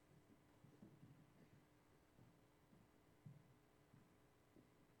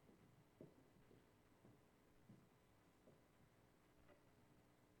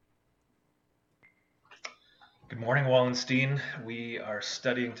Good morning, Wallenstein. We are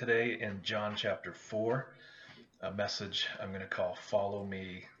studying today in John chapter 4, a message I'm going to call Follow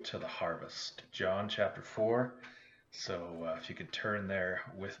Me to the Harvest. John chapter 4. So if you could turn there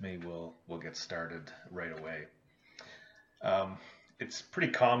with me, we'll get started right away. Um, it's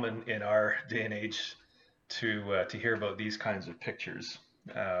pretty common in our day and age to hear about these kinds of pictures.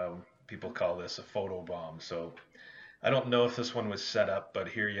 People call this a photo bomb. So I don't know if this one was set up, but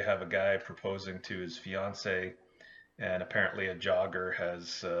here you have a guy proposing to his fiance, and apparently a jogger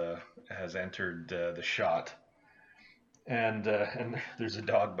has entered the shot, and there's a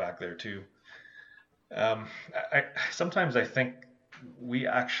dog back there too. Um, Sometimes I think we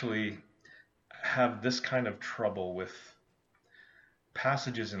actually have this kind of trouble with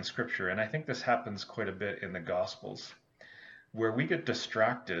passages in Scripture, and I think this happens quite a bit in the Gospels, where we get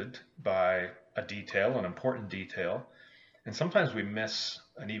distracted by a detail, an important detail, and sometimes we miss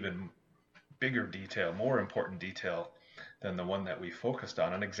an even bigger detail, more important detail than the one that we focused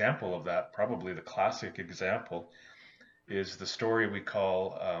on. An example of that, probably the classic example, is the story we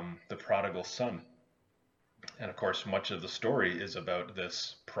call the prodigal son. And of course, much of the story is about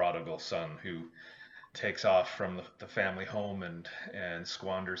this prodigal son who takes off from the family home and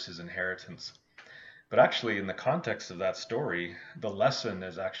squanders his inheritance. But actually, in the context of that story, the lesson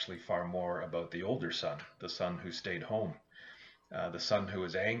is actually far more about the older son, the son who stayed home, the son who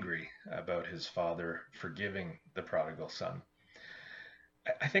was angry about his father forgiving the prodigal son.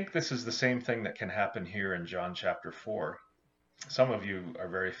 I think this is the same thing that can happen here in John chapter 4. Some of you are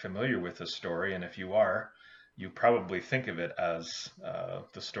very familiar with this story, and if you are, you probably think of it as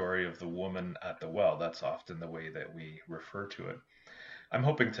the story of the woman at the well. That's often the way that we refer to it. I'm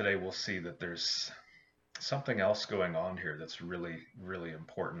hoping today we'll see that there's something else going on here that's really, really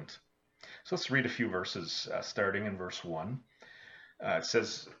important. So let's read a few verses, starting in verse 1. It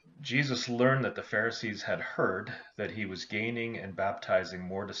says, Jesus learned that the Pharisees had heard that he was gaining and baptizing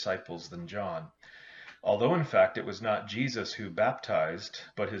more disciples than John, although in fact it was not Jesus who baptized,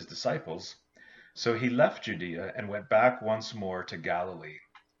 but his disciples. So he left Judea and went back once more to Galilee.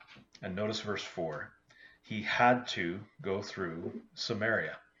 And notice verse 4. He had to go through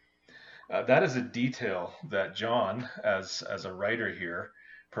Samaria. That is a detail that John, as a writer here,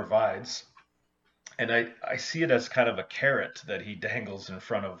 provides. And I see it as kind of a carrot that he dangles in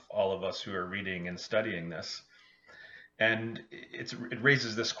front of all of us who are reading and studying this. And it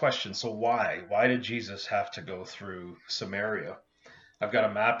raises this question. So why? Why did Jesus have to go through Samaria? I've got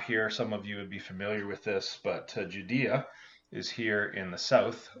a map here. Some of you would be familiar with this, but Judea is here in the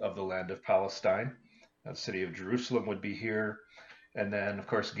south of the land of Palestine. The city of Jerusalem would be here. And then, of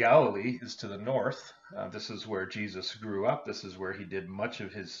course, Galilee is to the north. This is where Jesus grew up. This is where he did much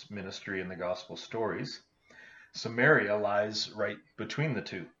of his ministry in the gospel stories. Samaria lies right between the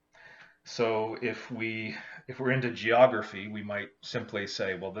two. So if we're into geography, we might simply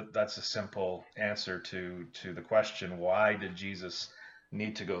say, well, that's a simple answer to the question, why did Jesus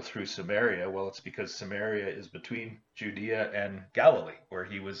need to go through Samaria? Well, it's because Samaria is between Judea and Galilee, where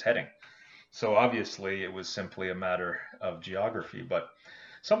he was heading. So obviously it was simply a matter of geography, but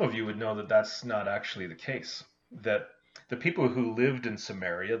some of you would know that that's not actually the case, that the people who lived in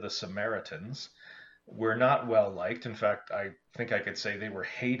Samaria, the Samaritans, were not well liked. In fact, I think I could say they were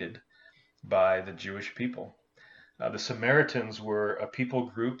hated by the Jewish people. The Samaritans were a people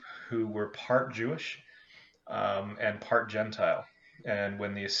group who were part Jewish and part Gentile. And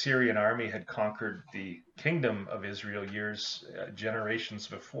when the Assyrian army had conquered the kingdom of Israel generations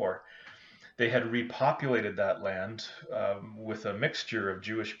before, they had repopulated that land with a mixture of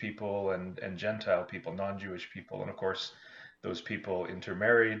Jewish people and Gentile people, non-Jewish people. And of course, those people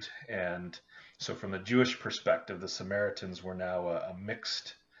intermarried. And so from the Jewish perspective, the Samaritans were now a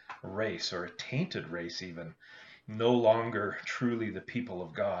mixed race, or a tainted race even, no longer truly the people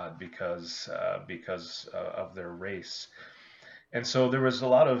of God because of their race. And so there was a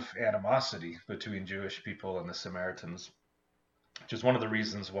lot of animosity between Jewish people and the Samaritans, which is one of the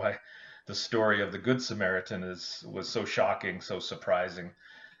reasons why the story of the Good Samaritan was so shocking, so surprising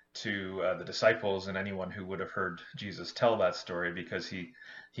to the disciples and anyone who would have heard Jesus tell that story, because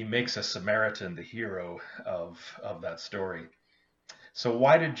he makes a Samaritan the hero of that story. So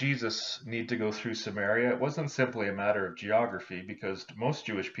why did Jesus need to go through Samaria? It wasn't simply a matter of geography, because most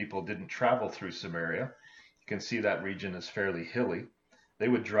Jewish people didn't travel through Samaria. You can see that region is fairly hilly. They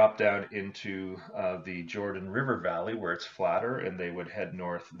would drop down into the Jordan River Valley where it's flatter, and they would head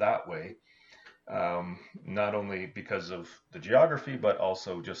north that way, not only because of the geography, but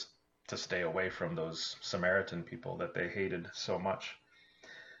also just to stay away from those Samaritan people that they hated so much.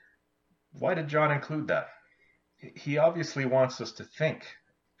 Why did John include that? He obviously wants us to think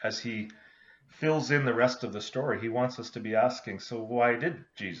as he fills in the rest of the story. He wants us to be asking, so why did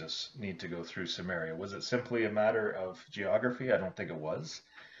Jesus need to go through Samaria? Was it simply a matter of geography? I don't think it was.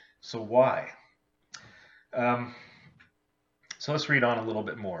 So why? Um, so let's read on a little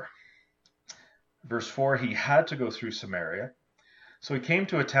bit more. Verse 4, he had to go through Samaria. So he came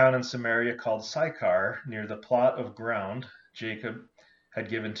to a town in Samaria called Sychar, near the plot of ground Jacob had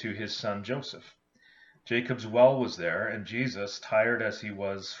given to his son Joseph. Jacob's well was there, and Jesus, tired as he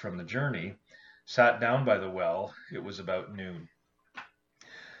was from the journey, sat down by the well. It was about noon.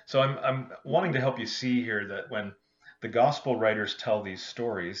 So I'm wanting to help you see here that when the gospel writers tell these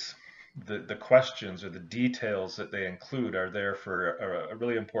stories, the questions or the details that they include are there for a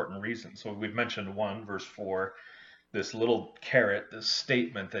really important reason. So we've mentioned one, verse 4, this little carrot, this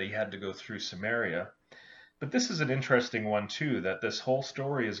statement that he had to go through Samaria. But this is an interesting one too, that this whole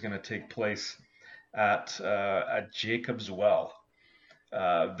story is going to take place at Jacob's well.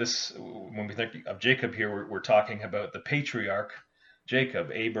 When we think of Jacob here, we're talking about the patriarch Jacob,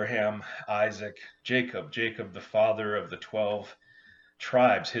 Abraham, Isaac, Jacob, the father of the 12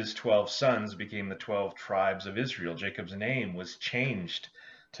 tribes. His 12 sons became the 12 tribes of Israel. Jacob's name was changed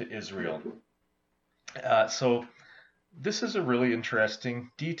to Israel. So this is a really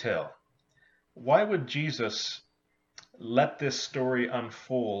interesting detail. Why would Jesus let this story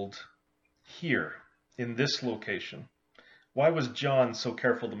unfold here, in this location? Why was John so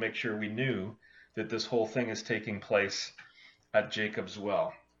careful to make sure we knew that this whole thing is taking place at Jacob's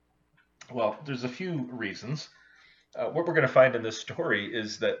well? Well, there's a few reasons. What we're going to find in this story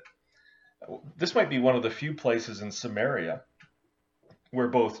is that this might be one of the few places in Samaria where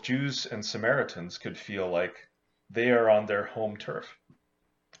both Jews and Samaritans could feel like they are on their home turf.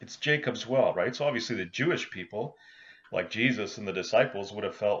 It's Jacob's well, right? So obviously the Jewish people, like Jesus and the disciples, would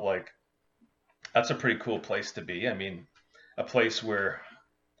have felt like that's a pretty cool place to be. I mean, a place where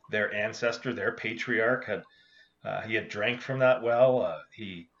their ancestor, their patriarch, he had drank from that well.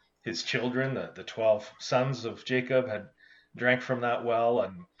 His children, the 12 sons of Jacob, had drank from that well.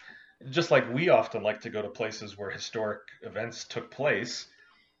 And just like we often like to go to places where historic events took place,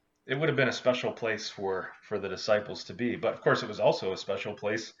 it would have been a special place for the disciples to be. But of course, it was also a special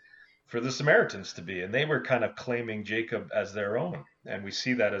place for the Samaritans to be. And they were kind of claiming Jacob as their own. And we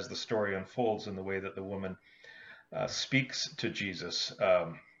see that as the story unfolds in the way that the woman speaks to Jesus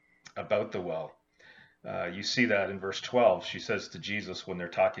about the well. You see that in verse 12. She says to Jesus, when they're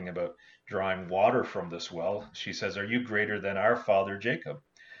talking about drawing water from this well, she says, "Are you greater than our father Jacob,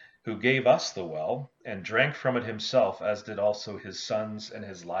 who gave us the well and drank from it himself, as did also his sons and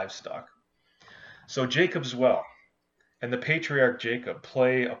his livestock?" So Jacob's well and the patriarch Jacob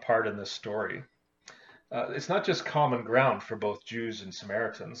play a part in this story. It's not just common ground for both Jews and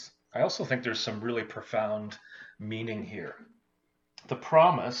Samaritans. I also think there's some really profound meaning here. The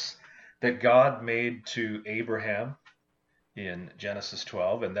promise that God made to Abraham in Genesis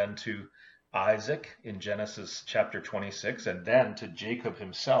 12, and then to Isaac in Genesis chapter 26, and then to Jacob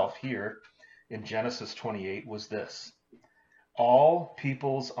himself here in Genesis 28 was this: all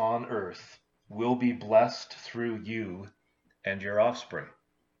peoples on earth will be blessed through you and your offspring.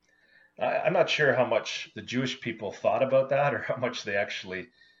 I'm not sure how much the Jewish people thought about that or how much they actually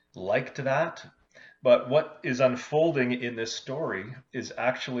liked that. But what is unfolding in this story is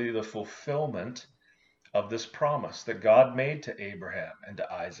actually the fulfillment of this promise that God made to Abraham and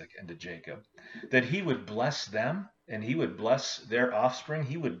to Isaac and to Jacob, that he would bless them and he would bless their offspring.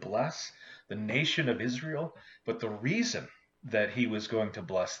 He would bless the nation of Israel. But the reason that he was going to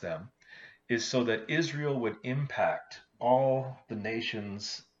bless them is so that Israel would impact all the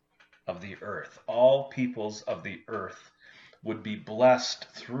nations of the earth. All peoples of the earth would be blessed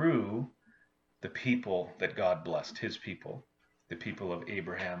through the people that God blessed, his people, the people of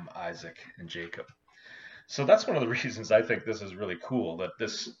Abraham, Isaac, and Jacob. So that's one of the reasons I think this is really cool, that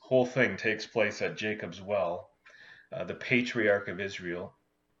this whole thing takes place at Jacob's well, the patriarch of Israel,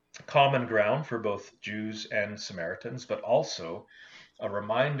 common ground for both Jews and Samaritans, but also a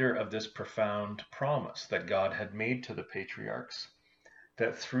reminder of this profound promise that God had made to the patriarchs,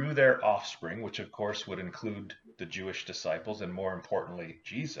 that through their offspring, which of course would include the Jewish disciples and more importantly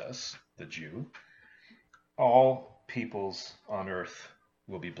Jesus, the Jew, all peoples on earth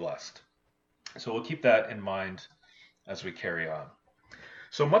will be blessed. So we'll keep that in mind as we carry on.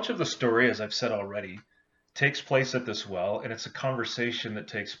 So much of the story, as I've said already, takes place at this well, and it's a conversation that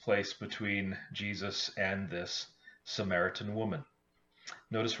takes place between Jesus and this Samaritan woman.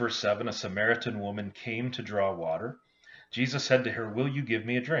 Notice verse 7, a Samaritan woman came to draw water. Jesus said to her, "Will you give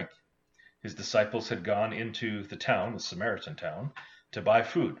me a drink?" His disciples had gone into the town, the Samaritan town, to buy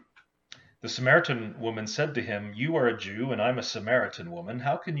food. The Samaritan woman said to him, "You are a Jew and I'm a Samaritan woman.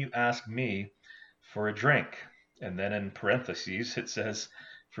 How can you ask me for a drink. And then in parentheses, it says,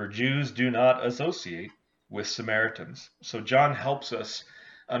 for Jews do not associate with Samaritans. So John helps us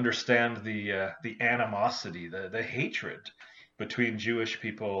understand the animosity, the hatred between Jewish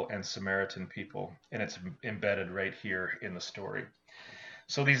people and Samaritan people, and it's embedded right here in the story.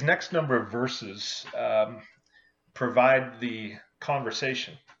 So these next number of verses provide the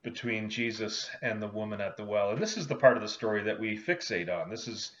conversation between Jesus and the woman at the well. And this is the part of the story that we fixate on. This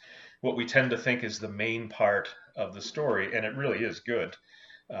is what we tend to think is the main part of the story, and it really is good.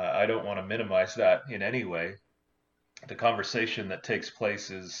 I don't want to minimize that in any way. The conversation that takes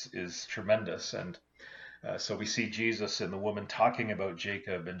place is tremendous, and so we see Jesus and the woman talking about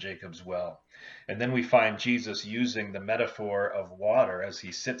Jacob and Jacob's well. And then we find Jesus using the metaphor of water as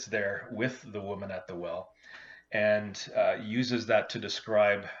he sits there with the woman at the well, and uses that to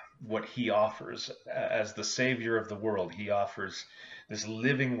describe what he offers as the Savior of the world. He offers this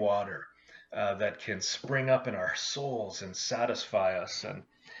living water that can spring up in our souls and satisfy us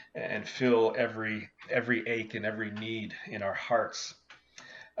and fill every ache and every need in our hearts.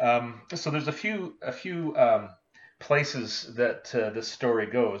 So there's a few places that this story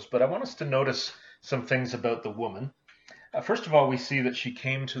goes, but I want us to notice some things about the woman. First of all, we see that she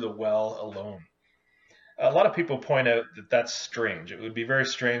came to the well alone. A lot of people point out that that's strange. It would be very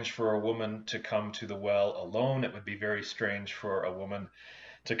strange for a woman to come to the well alone. It would be very strange for a woman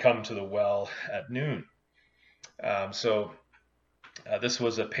to come to the well at noon. This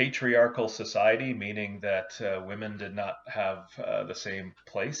was a patriarchal society, meaning that women did not have the same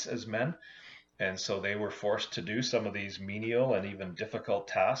place as men. And so they were forced to do some of these menial and even difficult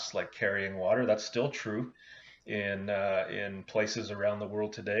tasks like carrying water. That's still true in places around the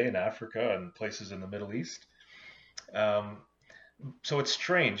world today, in Africa and places in the Middle East. So it's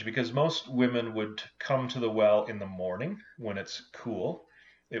strange because most women would come to the well in the morning when it's cool.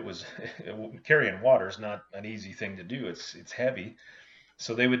 Carrying water is not an easy thing to do. It's heavy.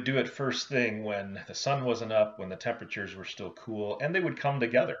 So they would do it first thing when the sun wasn't up, when the temperatures were still cool, and they would come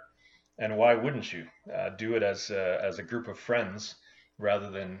together. And why wouldn't you do it as a group of friends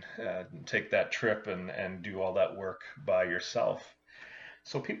rather than take that trip and do all that work by yourself?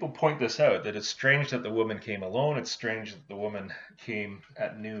 So people point this out, that it's strange that the woman came alone. It's strange that the woman came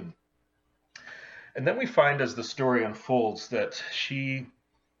at noon. And then we find as the story unfolds that she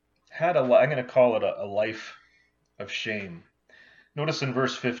had I'm going to call it a life of shame. Notice in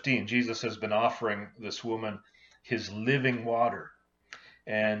verse 15, Jesus has been offering this woman his living water.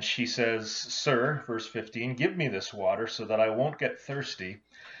 And she says, "Sir," verse 15, "give me this water so that I won't get thirsty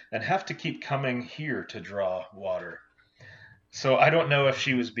and have to keep coming here to draw water." So I don't know if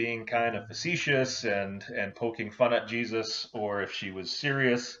she was being kind of facetious and poking fun at Jesus, or if she was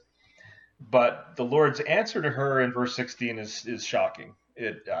serious. But the Lord's answer to her in verse 16 is shocking.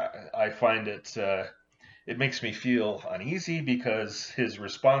 I find it makes me feel uneasy because his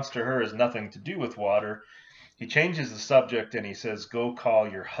response to her has nothing to do with water. He changes the subject and he says, "Go call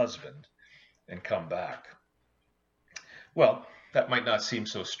your husband and come back." Well, that might not seem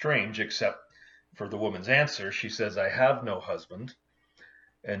so strange, except for the woman's answer. She says, "I have no husband."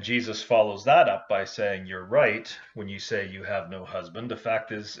 And Jesus follows that up by saying, "You're right when you say you have no husband. The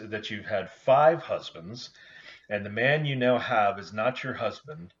fact is that you've had 5 husbands, and the man you now have is not your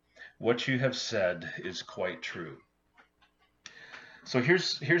husband. What you have said is quite true." So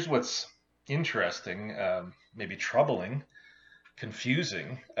here's what's interesting, maybe troubling,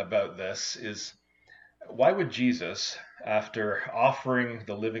 confusing about this is, why would Jesus, after offering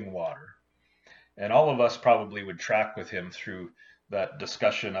the living water, and all of us probably would track with him through that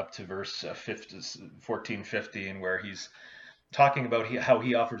discussion up to verse 14, 15, where he's talking about how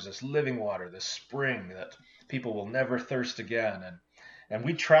he offers this living water, this spring that people will never thirst again. And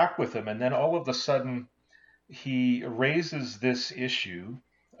we track with him, and then all of a sudden he raises this issue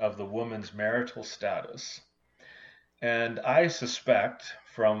of the woman's marital status. And I suspect,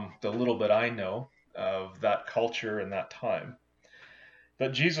 from the little bit I know of that culture and that time,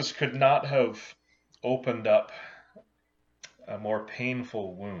 that Jesus could not have opened up a more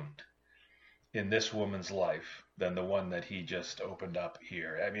painful wound in this woman's life than the one that he just opened up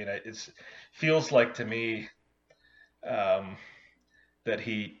here. I mean, it feels like to me that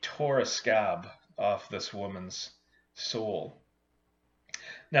he tore a scab off this woman's soul.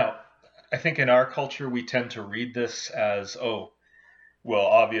 Now, I think in our culture we tend to read this as, oh, well,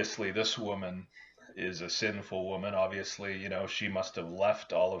 obviously this woman is a sinful woman. Obviously, she must have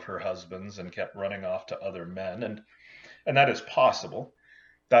left all of her husbands and kept running off to other men. And that is possible.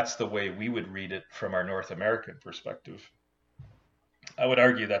 That's the way we would read it from our North American perspective. I would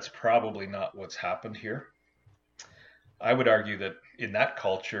argue that's probably not what's happened here. I would argue that in that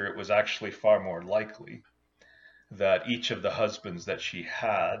culture, it was actually far more likely that each of the husbands that she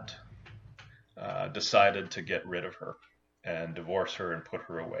had decided to get rid of her and divorce her and put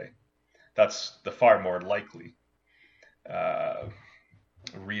her away. That's the far more likely uh,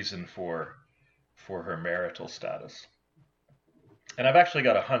 reason for her marital status. And I've actually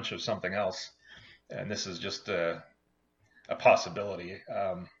got a hunch of something else, and this is just a possibility.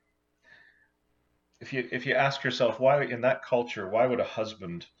 If you ask yourself why in that culture, why would a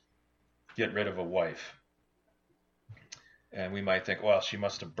husband get rid of a wife? And we might think, well, she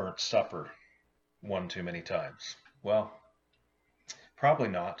must have burnt supper one too many times. Well, probably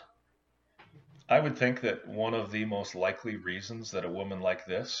not. I would think that one of the most likely reasons that a woman like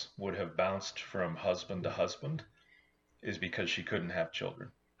this would have bounced from husband to husband is because she couldn't have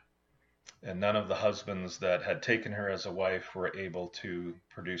children. And none of the husbands that had taken her as a wife were able to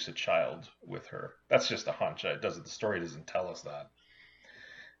produce a child with her. That's just a hunch. The story doesn't tell us that.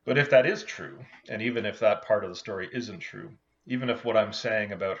 But if that is true, and even if that part of the story isn't true, even if what I'm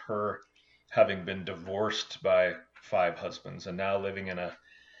saying about her having been divorced by 5 husbands and now living in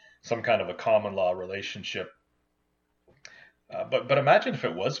some kind of a common law relationship, but imagine if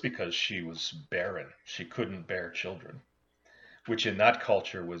it was because she was barren, she couldn't bear children, which in that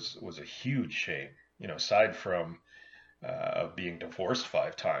culture was a huge shame. Aside from being divorced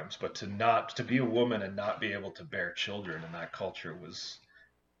 5 times, but to be a woman and not be able to bear children in that culture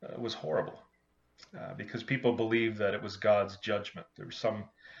was horrible, because people believed that it was God's judgment. There was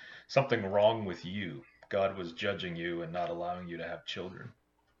something wrong with you. God was judging you and not allowing you to have children.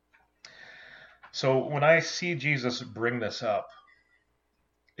 So when I see Jesus bring this up,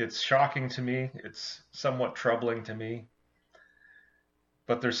 it's shocking to me. It's somewhat troubling to me.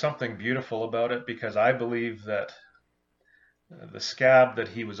 But there's something beautiful about it, because I believe that the scab that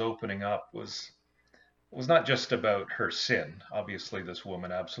he was opening up was not just about her sin. Obviously, this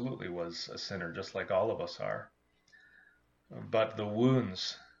woman absolutely was a sinner, just like all of us are. But the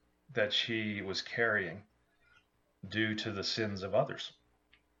wounds that she was carrying due to the sins of others.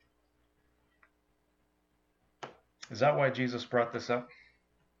 Is that why Jesus brought this up?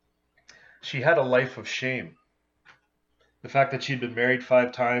 She had a life of shame. The fact that she'd been married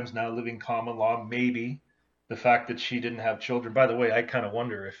 5 times, now living common law, maybe. The fact that she didn't have children. By the way, I kind of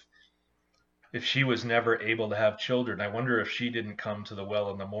wonder if she was never able to have children, I wonder if she didn't come to the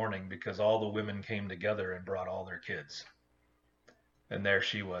well in the morning because all the women came together and brought all their kids. And there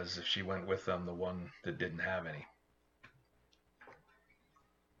she was, if she went with them, the one that didn't have any.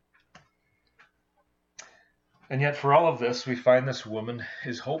 And yet for all of this, we find this woman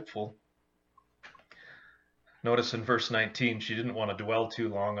is hopeful. Notice in verse 19, she didn't want to dwell too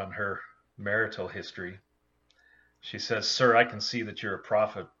long on her marital history. She says, "Sir, I can see that you're a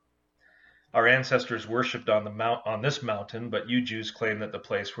prophet. Our ancestors worshipped on this mountain, but you Jews claim that the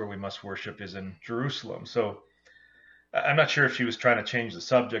place where we must worship is in Jerusalem." So I'm not sure if she was trying to change the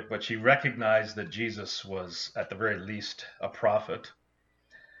subject, but she recognized that Jesus was, at the very least, a prophet.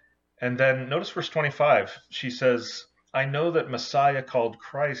 And then notice verse 25. She says, "I know that Messiah called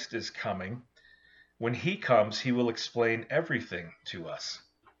Christ is coming. When he comes, he will explain everything to us."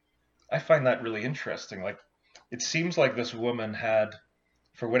 I find that really interesting. It seems like this woman had,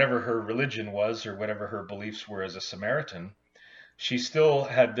 for whatever her religion was or whatever her beliefs were as a Samaritan, she still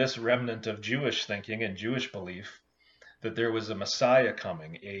had this remnant of Jewish thinking and Jewish belief that there was a Messiah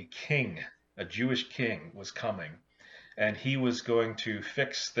coming, a king, a Jewish king was coming, and he was going to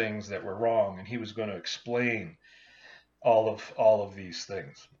fix things that were wrong, and he was going to explain all of these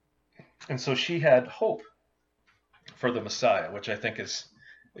things. And so she had hope for the Messiah, which I think is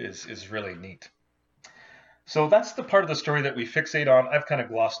really neat. So that's the part of the story that we fixate on. I've kind of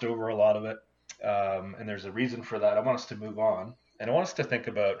glossed over a lot of it, and there's a reason for that. I want us to move on, and I want us to think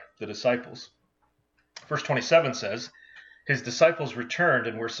about the disciples. Verse 27 says, "His disciples returned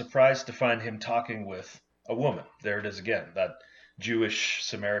and were surprised to find him talking with a woman." There it is again, that Jewish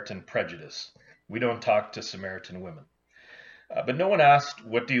Samaritan prejudice. We don't talk to Samaritan women. But no one asked,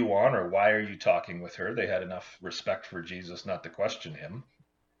 "What do you want?" or "Why are you talking with her?" They had enough respect for Jesus not to question him.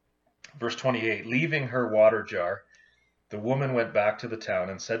 Verse 28, "Leaving her water jar, the woman went back to the town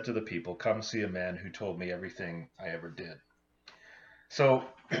and said to the people, 'Come see a man who told me everything I ever did.'" So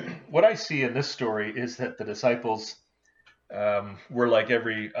what I see in this story is that the disciples were like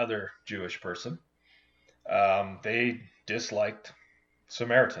every other Jewish person. They disliked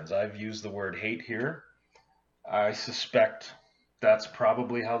Samaritans. I've used the word hate here. I suspect that's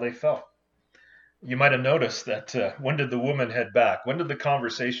probably how they felt. You might have noticed that when did the woman head back? When did the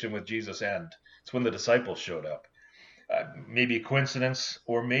conversation with Jesus end? It's when the disciples showed up. Maybe a coincidence,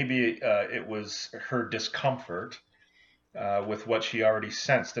 or maybe it was her discomfort with what she already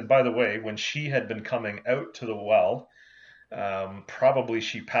sensed. And by the way, when she had been coming out to the well, probably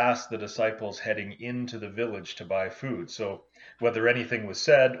she passed the disciples heading into the village to buy food. So whether anything was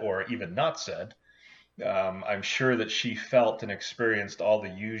said or even not said, I'm sure that she felt and experienced all the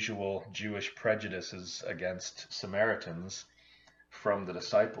usual Jewish prejudices against Samaritans from the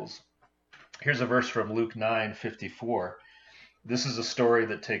disciples. Here's a verse from Luke 9:54. This is a story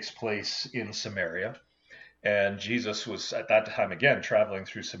that takes place in Samaria. And Jesus was at that time again traveling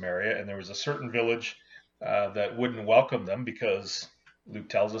through Samaria, and there was a certain village that wouldn't welcome them because Luke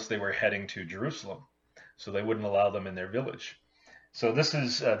tells us they were heading to Jerusalem, so they wouldn't allow them in their village. So this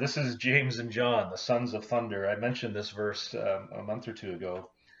is James and John, the sons of thunder. I mentioned this verse a month or two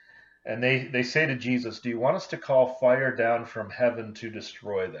ago, and they say to Jesus, "Do you want us to call fire down from heaven to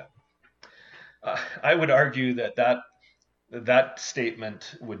destroy them?" I would argue that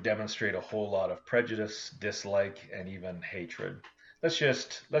statement would demonstrate a whole lot of prejudice, dislike, and even hatred.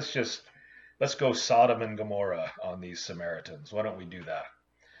 Let's go Sodom and Gomorrah on these Samaritans. Why don't we do that?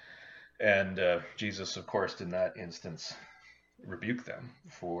 And Jesus, of course, in that instance, rebuked them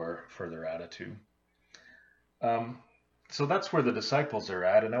for their attitude. So that's where the disciples are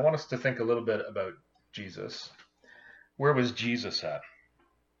at, and I want us to think a little bit about Jesus. Where was Jesus at?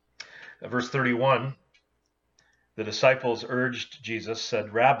 Verse 31. The disciples urged Jesus,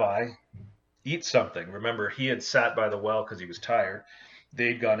 said, "Rabbi, eat something." Remember, he had sat by the well because he was tired.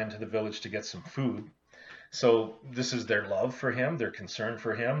 They'd gone into the village to get some food. So this is their love for him, their concern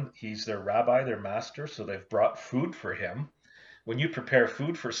for him. He's their rabbi, their master, so they've brought food for him. When you prepare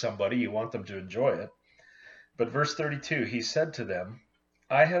food for somebody, you want them to enjoy it. But verse 32, he said to them,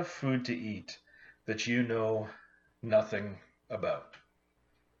 "I have food to eat that you know nothing about."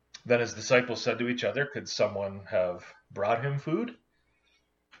 Then his disciples said to each other, "Could someone have brought him food?"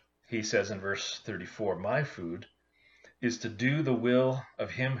 He says in verse 34, "My food is to do the will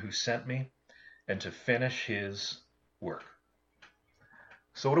of him who sent me and to finish his work."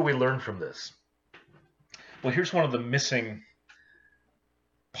 So what do we learn from this? Well, here's one of the missing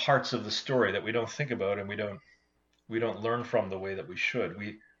parts of the story that we don't think about and we don't learn from the way that we should.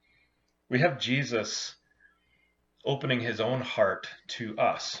 We have Jesus opening his own heart to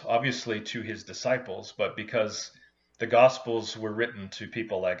us, obviously to his disciples, but because the Gospels were written to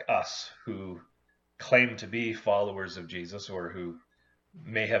people like us who claim to be followers of Jesus or who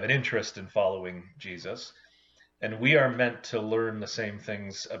may have an interest in following Jesus, and we are meant to learn the same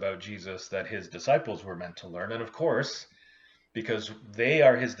things about Jesus that his disciples were meant to learn. And of course, because they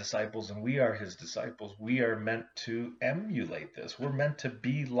are his disciples and we are his disciples, we are meant to emulate this. We're meant to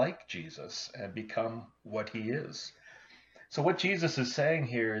be like Jesus and become what he is. So what Jesus is saying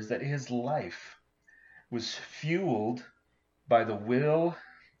here is that his life was fueled by the will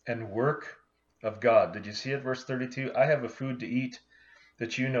and work of God. Did you see it? Verse 32, "I have a food to eat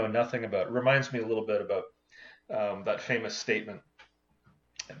that you know nothing about." It reminds me a little bit about that famous statement,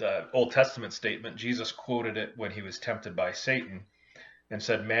 the Old Testament statement. Jesus quoted it when he was tempted by Satan and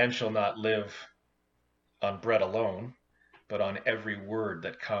said, "Man shall not live on bread alone, but on every word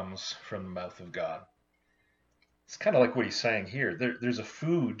that comes from the mouth of God." It's kind of like what he's saying here. There's a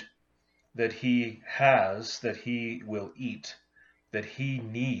food that he has, that he will eat, that he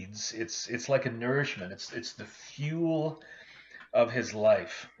needs. It's like a nourishment. It's the fuel of his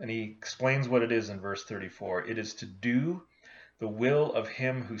life. And he explains what it is in verse 34. "It is to do the will of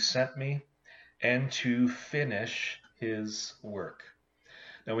him who sent me and to finish his work."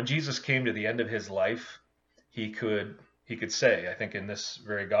 Now, when Jesus came to the end of his life, he could say, I think in this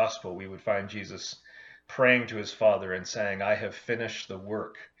very gospel, we would find Jesus praying to his Father and saying, "I have finished the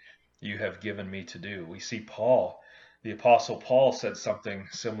work you have given me to do." We see Paul, the Apostle Paul, said something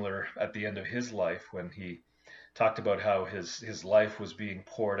similar at the end of his life when he talked about how his life was being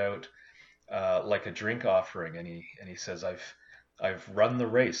poured out like a drink offering, and he says, I've run the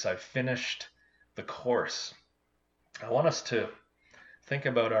race, I've finished the course. I want us to think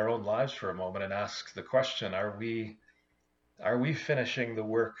about our own lives for a moment and ask the question, are we finishing the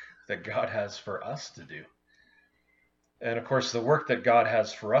work that God has for us to do? And of course, the work that God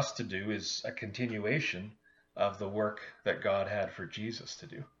has for us to do is a continuation of the work that God had for Jesus to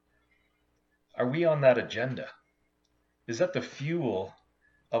do. Are we on that agenda? Is that the fuel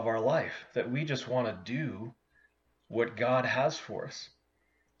of our life, that we just want to do what God has for us?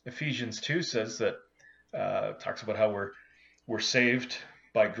 Ephesians 2 says that, talks about how we're saved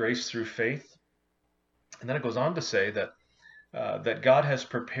by grace through faith. And then it goes on to say that that God has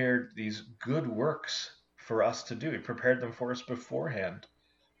prepared these good works for us to do. He prepared them for us beforehand.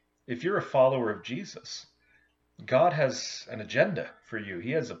 If you're a follower of Jesus, God has an agenda for you.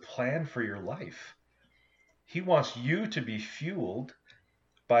 He has a plan for your life. He wants you to be fueled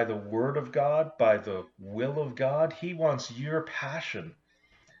by the Word of God, by the will of God. He wants your passion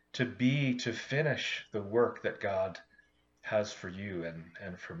to finish the work that God has for you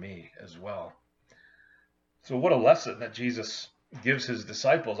and for me as well. So what a lesson that Jesus gives his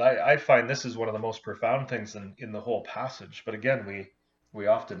disciples. I find this is one of the most profound things in the whole passage. But again, we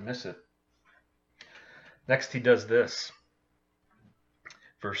often miss it. Next, he does this.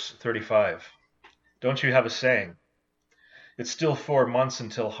 Verse 35. Don't you have a saying? It's still 4 months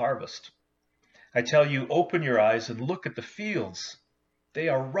until harvest. I tell you, open your eyes and look at the fields. They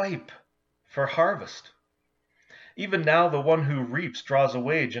are ripe for harvest. Even now the one who reaps draws a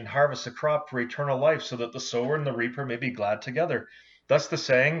wage and harvests a crop for eternal life, so that the sower and the reaper may be glad together. Thus the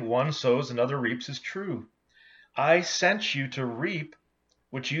saying, one sows, another reaps, is true. I sent you to reap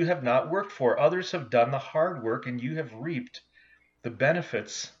which you have not worked for. Others have done the hard work, and you have reaped the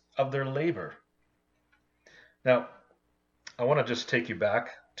benefits of their labor. Now, I want to just take you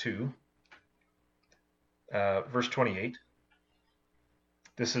back to verse 28.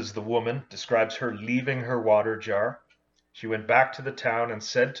 This is the woman, describes her leaving her water jar. She went back to the town and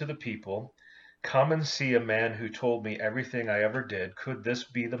said to the people, come and see a man who told me everything I ever did. Could this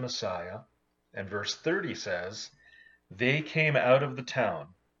be the Messiah? And verse 30 says, they came out of the town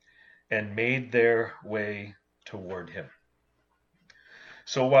and made their way toward him.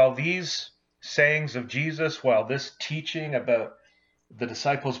 So while these sayings of Jesus, while this teaching about the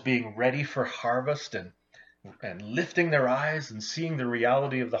disciples being ready for harvest and lifting their eyes and seeing the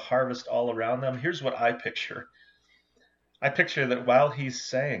reality of the harvest all around them, here's what I picture. I picture that while he's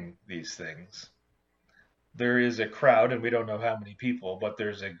saying these things, there is a crowd, and we don't know how many people, but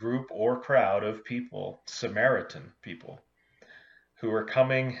there's a group or crowd of people, Samaritan people, who are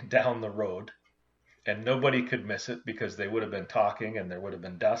coming down the road, and nobody could miss it because they would have been talking and there would have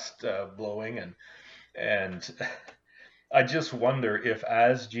been dust blowing. And I just wonder if,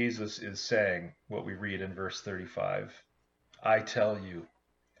 as Jesus is saying what we read in verse 35, I tell you,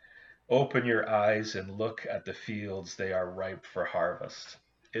 open your eyes and look at the fields, they are ripe for harvest.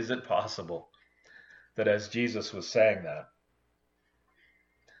 Is it possible that as Jesus was saying that,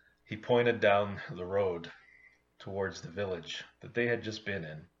 he pointed down the road towards the village that they had just been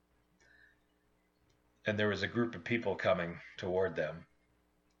in, and there was a group of people coming toward them,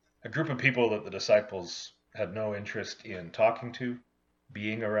 a group of people that the disciples had no interest in talking to,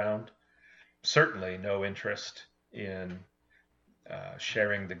 being around, certainly no interest in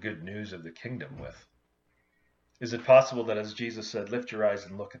sharing the good news of the kingdom with? Is it possible that as Jesus said, lift your eyes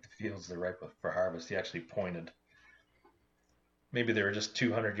and look at the fields, they're ripe for harvest, he actually pointed? Maybe they were just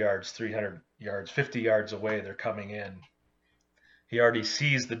 200 yards, 300 yards, 50 yards away, they're coming in. He already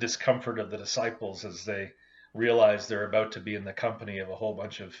sees the discomfort of the disciples as they realize they're about to be in the company of a whole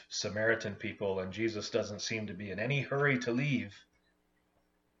bunch of Samaritan people, and Jesus doesn't seem to be in any hurry to leave.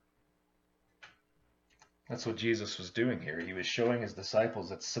 That's what Jesus was doing here. He was showing his disciples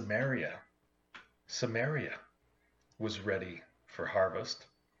that Samaria was ready for harvest.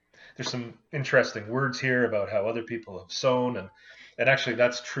 There's some interesting words here about how other people have sown, and actually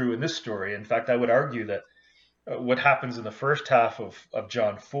that's true in this story. In fact, I would argue that what happens in the first half of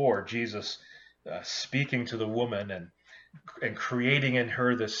John 4, Jesus speaking to the woman and creating in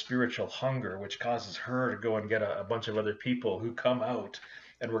her this spiritual hunger, which causes her to go and get a bunch of other people who come out,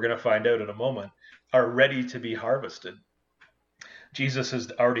 and we're going to find out in a moment, are ready to be harvested. Jesus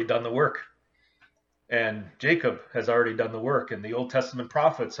has already done the work, and Jacob has already done the work, and the Old Testament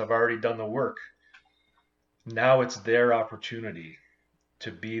prophets have already done the work. Now it's their opportunity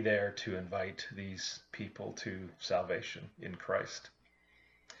to be there to invite these people to salvation in Christ.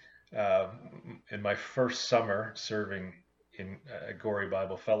 In my first summer serving in Gory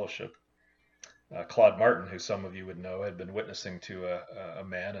Bible Fellowship, Claude Martin, who some of you would know, had been witnessing to a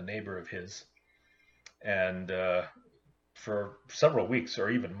man, a neighbor of his, and for several weeks or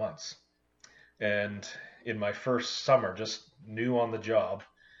even months. And in my first summer, just new on the job,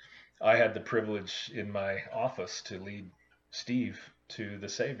 I had the privilege in my office to lead Steve to the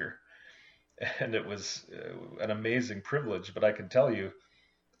Savior. And it was an amazing privilege, but I can tell you,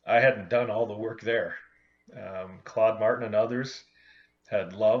 I hadn't done all the work there. Claude Martin and others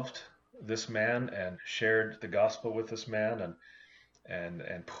had loved this man and shared the gospel with this man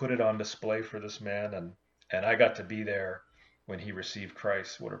and put it on display for this man. And I got to be there when he received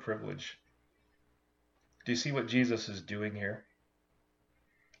Christ. What a privilege. Do you see what Jesus is doing here?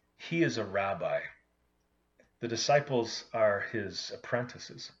 He is a rabbi. The disciples are his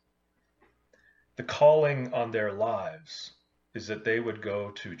apprentices. The calling on their lives is that they would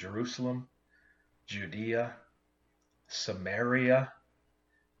go to Jerusalem, Judea, Samaria,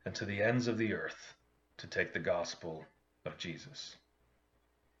 and to the ends of the earth to take the gospel of Jesus.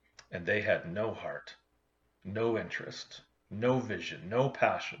 And they had no heart, no interest, no vision, no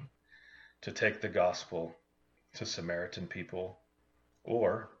passion to take the gospel to Samaritan people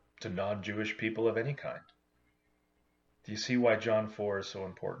or to non-Jewish people of any kind. Do you see why John 4 is so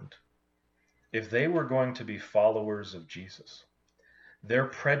important? If they were going to be followers of Jesus, their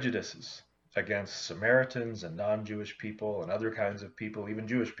prejudices against Samaritans and non-Jewish people and other kinds of people, even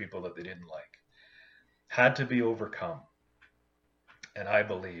Jewish people that they didn't like, had to be overcome. And I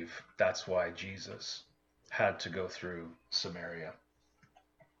believe that's why Jesus had to go through Samaria.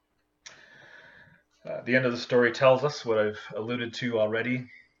 The end of the story tells us what I've alluded to already.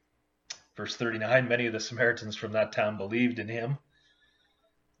 Verse 39, many of the Samaritans from that town believed in him.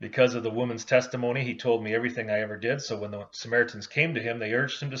 Because of the woman's testimony, he told me everything I ever did. So when the Samaritans came to him, they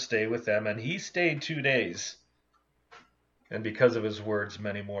urged him to stay with them, and he stayed 2 days. And because of his words,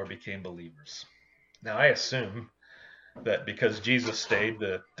 many more became believers. Now I assume that because Jesus stayed,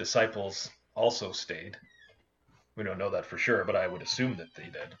 the disciples also stayed. We don't know that for sure, but I would assume that they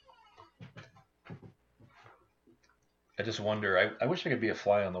did. I just wonder, I wish I could be a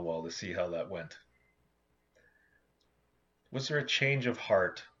fly on the wall to see how that went. Was there a change of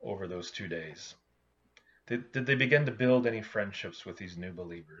heart over those 2 days? Did they begin to build any friendships with these new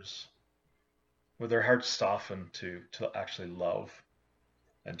believers? Were their hearts softened to actually love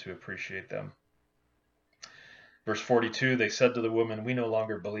and to appreciate them? Verse 42, they said to the woman, we no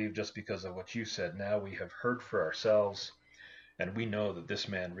longer believe just because of what you said. Now we have heard for ourselves, and we know that this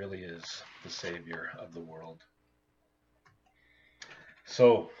man really is the Savior of the world.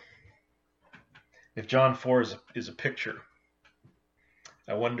 So, if John 4 is a picture,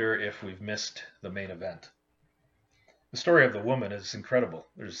 I wonder if we've missed the main event. The story of the woman is incredible.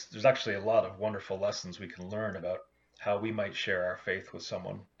 There's actually a lot of wonderful lessons we can learn about how we might share our faith with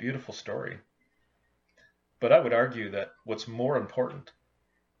someone. Beautiful story. But I would argue that what's more important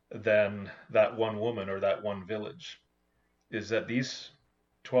than that one woman or that one village is that these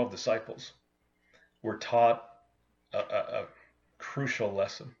 12 disciples were taught a crucial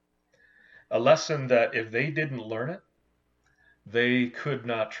lesson. A lesson that if they didn't learn it, they could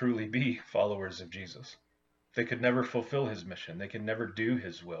not truly be followers of Jesus. They could never fulfill his mission. They could never do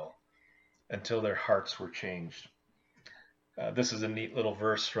his will until their hearts were changed. This is a neat little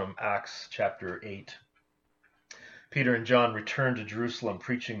verse from Acts chapter 8. Peter and John returned to Jerusalem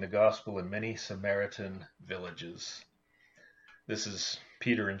preaching the gospel in many Samaritan villages. This is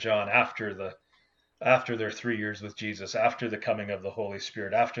Peter and John after their 3 years with Jesus, after the coming of the Holy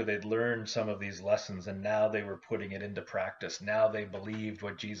Spirit, after they'd learned some of these lessons, and now they were putting it into practice. Now they believed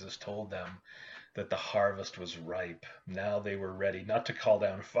what Jesus told them, that the harvest was ripe. Now they were ready, not to call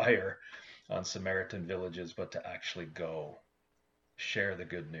down fire on Samaritan villages, but to actually go share the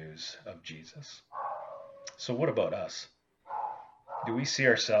good news of Jesus. So what about us? Do we see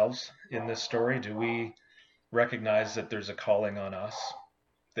ourselves in this story? Do we recognize that there's a calling on us,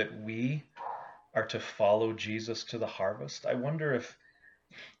 that we are to follow Jesus to the harvest? I wonder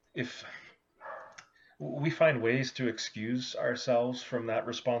if we find ways to excuse ourselves from that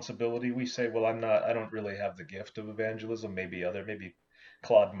responsibility. We say, well, I don't really have the gift of evangelism. Maybe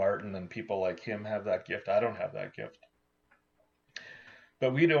Claude Martin and people like him have that gift. I don't have that gift.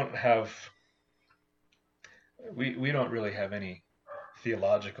 But we don't really have any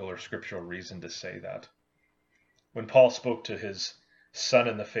theological or scriptural reason to say that. When Paul spoke to his son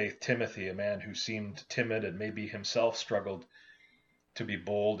in the faith, Timothy, a man who seemed timid and maybe himself struggled to be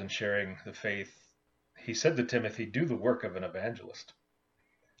bold in sharing the faith, he said to Timothy, do the work of an evangelist.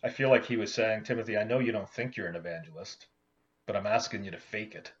 I feel like he was saying, Timothy, I know you don't think you're an evangelist, but I'm asking you to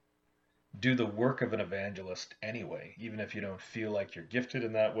fake it. Do the work of an evangelist anyway, even if you don't feel like you're gifted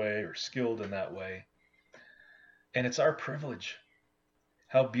in that way or skilled in that way. And it's our privilege.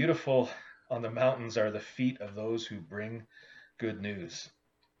 How beautiful on the mountains are the feet of those who bring good news.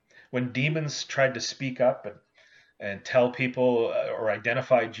 When demons tried to speak up and tell people or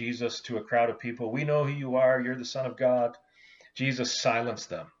identify Jesus to a crowd of people, we know who you are, you're the Son of God, Jesus silenced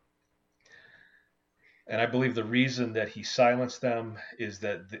them. And I believe the reason that he silenced them is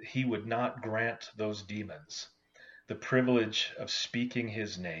that he would not grant those demons the privilege of speaking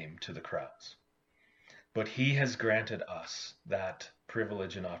his name to the crowds. But he has granted us that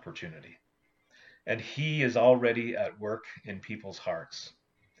privilege and opportunity. And he is already at work in people's hearts.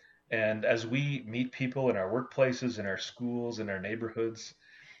 And as we meet people in our workplaces, in our schools, in our neighborhoods,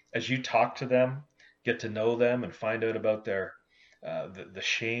 as you talk to them, get to know them and find out about their the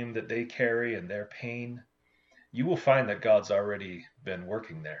shame that they carry and their pain, you will find that God's already been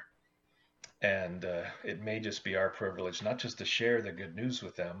working there. And it may just be our privilege not just to share the good news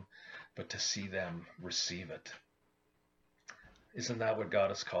with them, but to see them receive it. Isn't that what God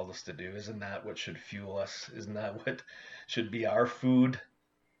has called us to do? Isn't that what should fuel us? Isn't that what should be our food?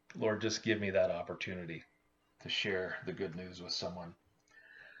 Lord, just give me that opportunity to share the good news with someone.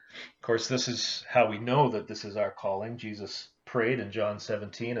 Of course, this is how we know that this is our calling. Jesus prayed in John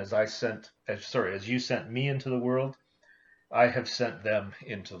 17, as you sent me into the world, I have sent them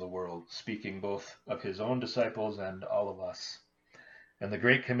into the world, speaking both of his own disciples and all of us. And the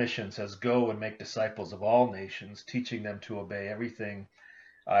Great Commission says, go and make disciples of all nations, teaching them to obey everything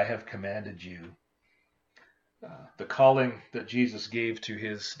I have commanded you. The calling that Jesus gave to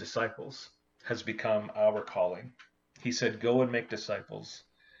his disciples has become our calling. He said, go and make disciples.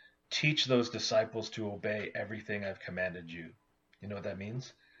 Teach those disciples to obey everything I've commanded you. You know what that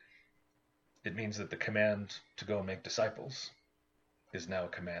means? It means that the command to go and make disciples is now a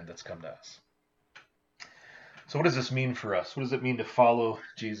command that's come to us. So what does this mean for us? What does it mean to follow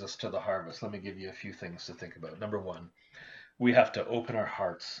Jesus to the harvest? Let me give you a few things to think about. Number one, we have to open our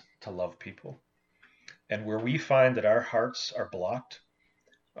hearts to love people. And where we find that our hearts are blocked,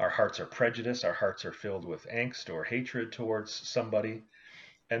 our hearts are prejudiced, our hearts are filled with angst or hatred towards somebody,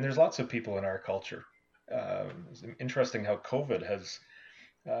 and there's lots of people in our culture. It's interesting how COVID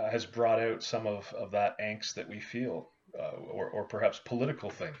has brought out some of that angst that we feel, or perhaps political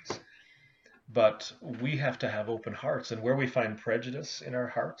things. But we have to have open hearts, and where we find prejudice in our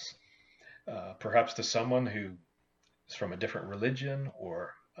hearts, perhaps to someone who is from a different religion,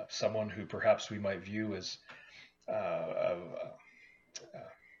 or someone who perhaps we might view as,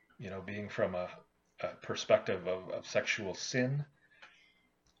 being from a perspective of sexual sin.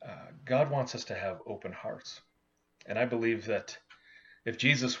 God wants us to have open hearts. And I believe that if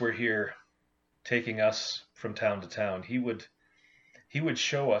Jesus were here taking us from town to town, he would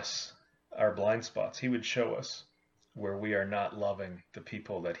show us our blind spots. He would show us where we are not loving the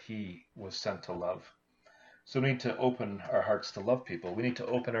people that he was sent to love. So we need to open our hearts to love people. We need to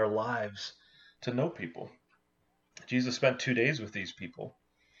open our lives to know people. Jesus spent 2 days with these people.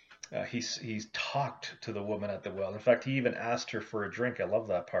 He's talked to the woman at the well. In fact, he even asked her for a drink. I love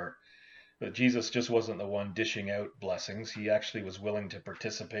that part. But Jesus just wasn't the one dishing out blessings. He actually was willing to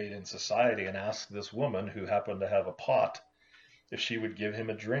participate in society and ask this woman, who happened to have a pot, if she would give him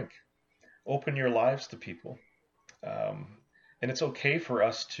a drink. Open your lives to people. And it's okay for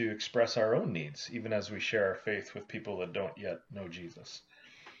us to express our own needs, even as we share our faith with people that don't yet know Jesus.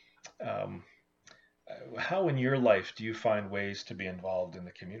 How in your life do you find ways to be involved in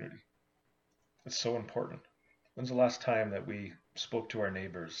the community? It's so important. When's the last time that we spoke to our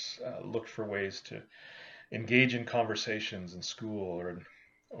neighbors, looked for ways to engage in conversations in school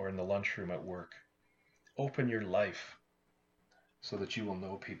or in the lunchroom at work? Open your life so that you will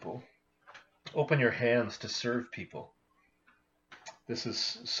know people. Open your hands to serve people. This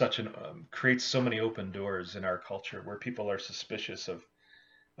is creates so many open doors in our culture where people are suspicious of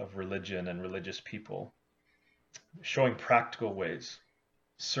religion and religious people. Showing practical ways,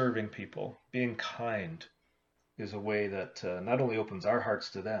 serving people, being kind is a way that not only opens our hearts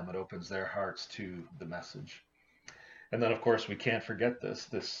to them, it opens their hearts to the message. And then, of course, we can't forget this.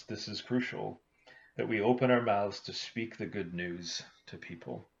 This is crucial, that we open our mouths to speak the good news to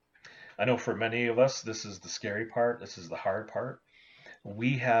people. I know for many of us, this is the scary part. This is the hard part.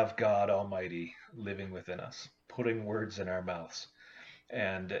 We have God Almighty living within us, putting words in our mouths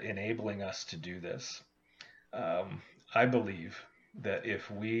and enabling us to do this. I believe that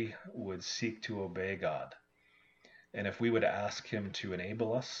if we would seek to obey God, and if we would ask him to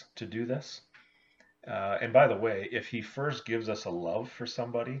enable us to do this, and by the way, if he first gives us a love for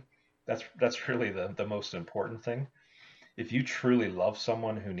somebody, that's really the most important thing. If you truly love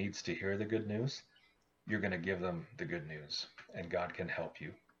someone who needs to hear the good news, you're going to give them the good news, and God can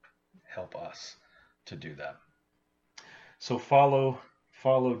help us to do that. So follow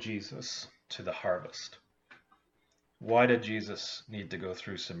Jesus to the harvest. Why did Jesus need to go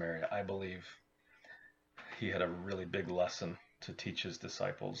through Samaria? I believe he had a really big lesson to teach his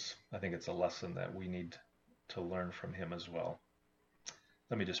disciples. I think it's a lesson that we need to learn from him as well.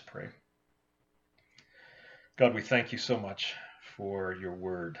 Let me just pray. God, we thank you so much for your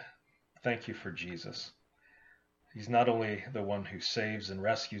word. Thank you for Jesus. He's not only the one who saves and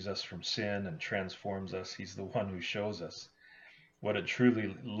rescues us from sin and transforms us, he's the one who shows us what it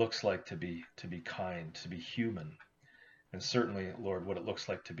truly looks like to be kind, to be human, and certainly, Lord, what it looks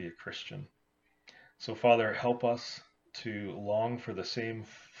like to be a Christian. So, Father, help us to long for the same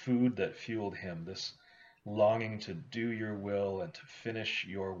food that fueled him, this longing to do your will and to finish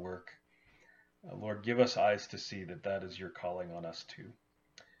your work. Lord, give us eyes to see that is your calling on us too.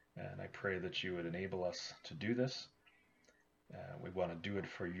 And I pray that you would enable us to do this. We want to do it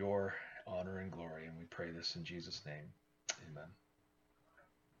for your honor and glory, and we pray this in Jesus' name. Amen.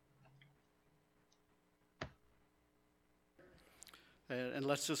 And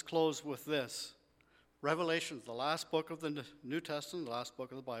let's just close with this. Revelation, the last book of the New Testament, the last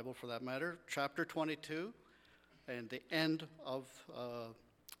book of the Bible for that matter, chapter 22, and the end of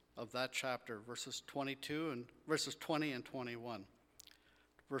that chapter, verses 20 and 21.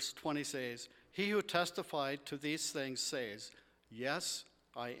 Verse 20 says, "He who testified to these things says, 'Yes,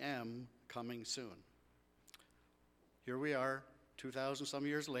 I am coming soon.'" Here we are, 2,000 some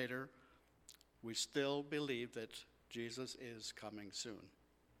years later, we still believe that Jesus is coming soon.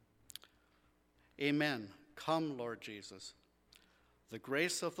 Amen. Come, Lord Jesus. The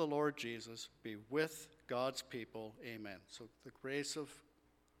grace of the Lord Jesus be with God's people. Amen. So the grace of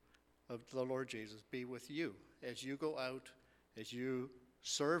the Lord Jesus be with you as you go out, as you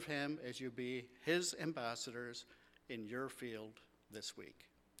serve him, as you be his ambassadors in your field this week.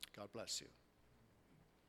 God bless you.